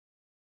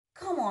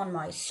Come on,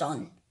 my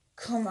son.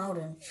 Come out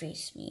and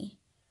face me.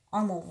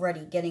 I'm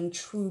already getting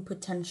true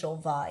potential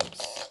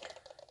vibes.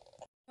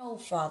 No,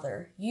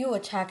 father, you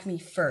attack me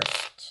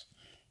first.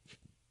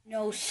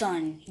 No,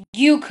 son,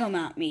 you come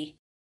at me.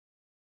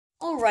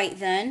 All right,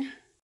 then.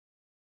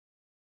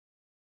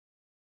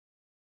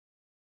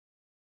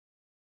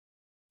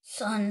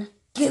 Son,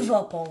 give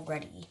up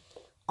already.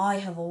 I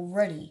have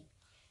already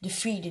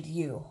defeated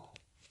you.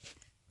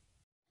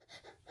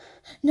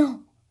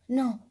 No,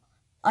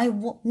 I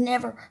will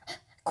never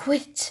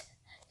quit.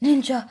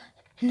 Ninja,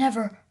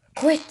 never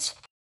quit.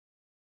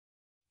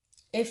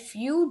 If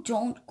you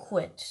don't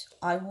quit,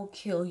 I will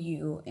kill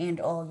you and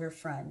all your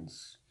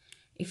friends.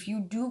 If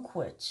you do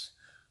quit,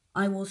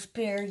 I will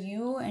spare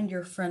you and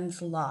your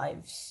friends'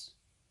 lives.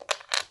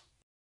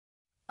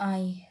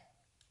 I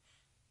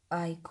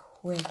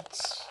quit.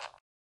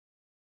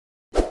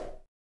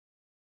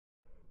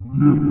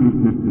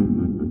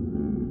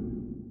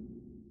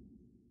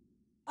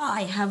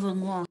 I have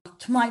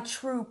unlocked my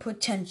true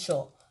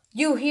potential.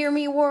 You hear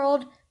me,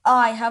 world?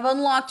 I have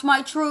unlocked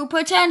my true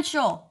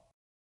potential.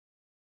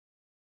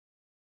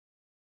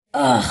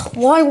 Ugh,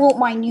 why won't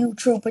my new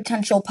true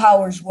potential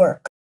powers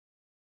work?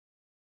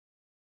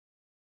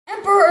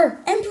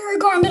 Emperor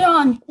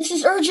Garmadon, this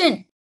is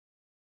urgent.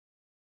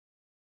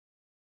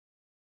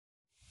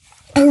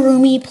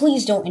 Harumi,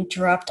 please don't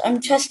interrupt. I'm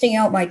testing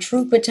out my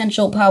true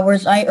potential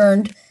powers I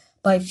earned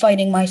by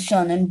fighting my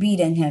son and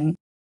beating him.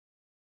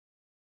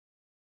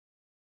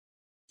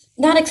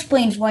 That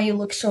explains why you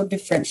look so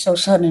different so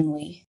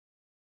suddenly.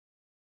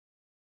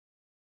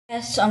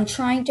 Yes, I'm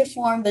trying to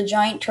form the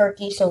giant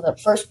turkey so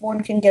that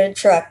Firstbourne can get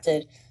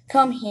attracted.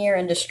 Come here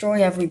and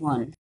destroy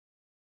everyone.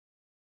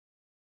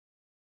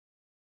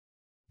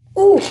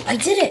 Ooh, I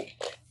did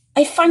it!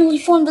 I finally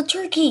formed the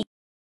turkey!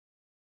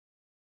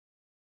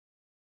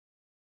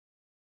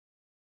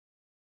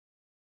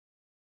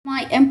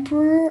 My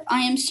Emperor,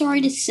 I am sorry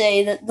to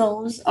say that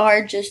those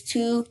are just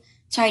two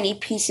tiny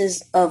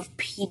pieces of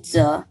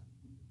pizza.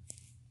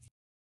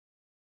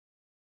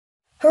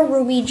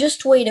 Harumi,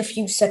 just wait a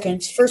few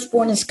seconds.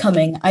 Firstborn is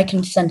coming. I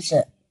can sense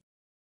it.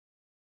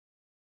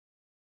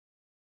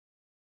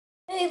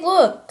 Hey,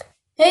 look!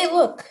 Hey,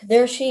 look!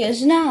 There she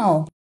is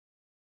now.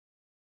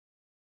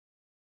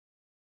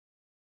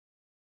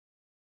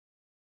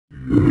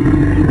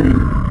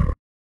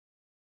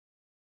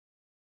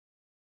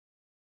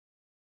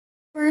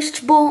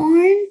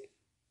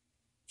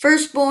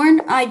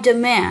 Firstborn, I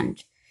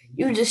demand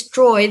you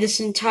destroy this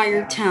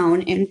entire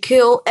town and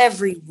kill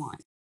everyone.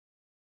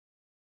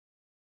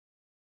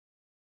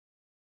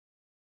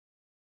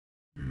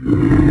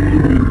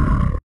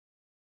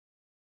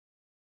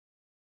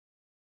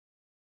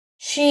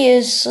 She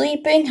is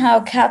sleeping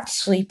how cats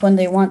sleep when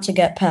they want to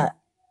get pet.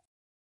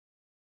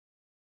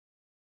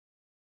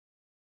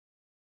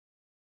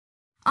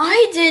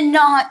 I did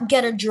not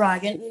get a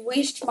dragon and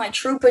waste my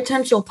true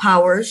potential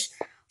powers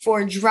for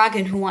a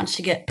dragon who wants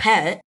to get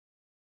pet.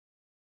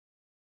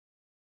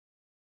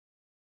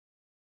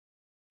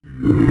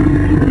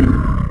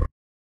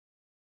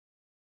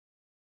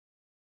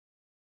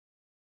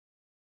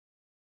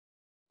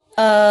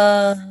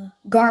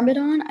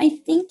 Garmadon, I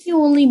think you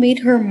only made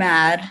her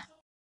mad.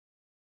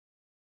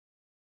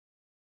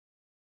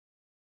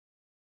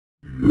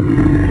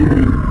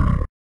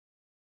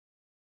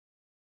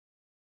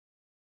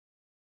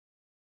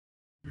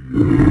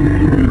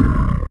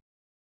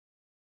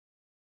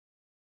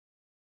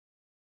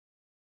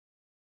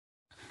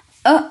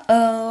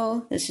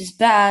 Uh-oh, this is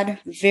bad,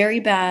 very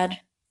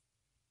bad.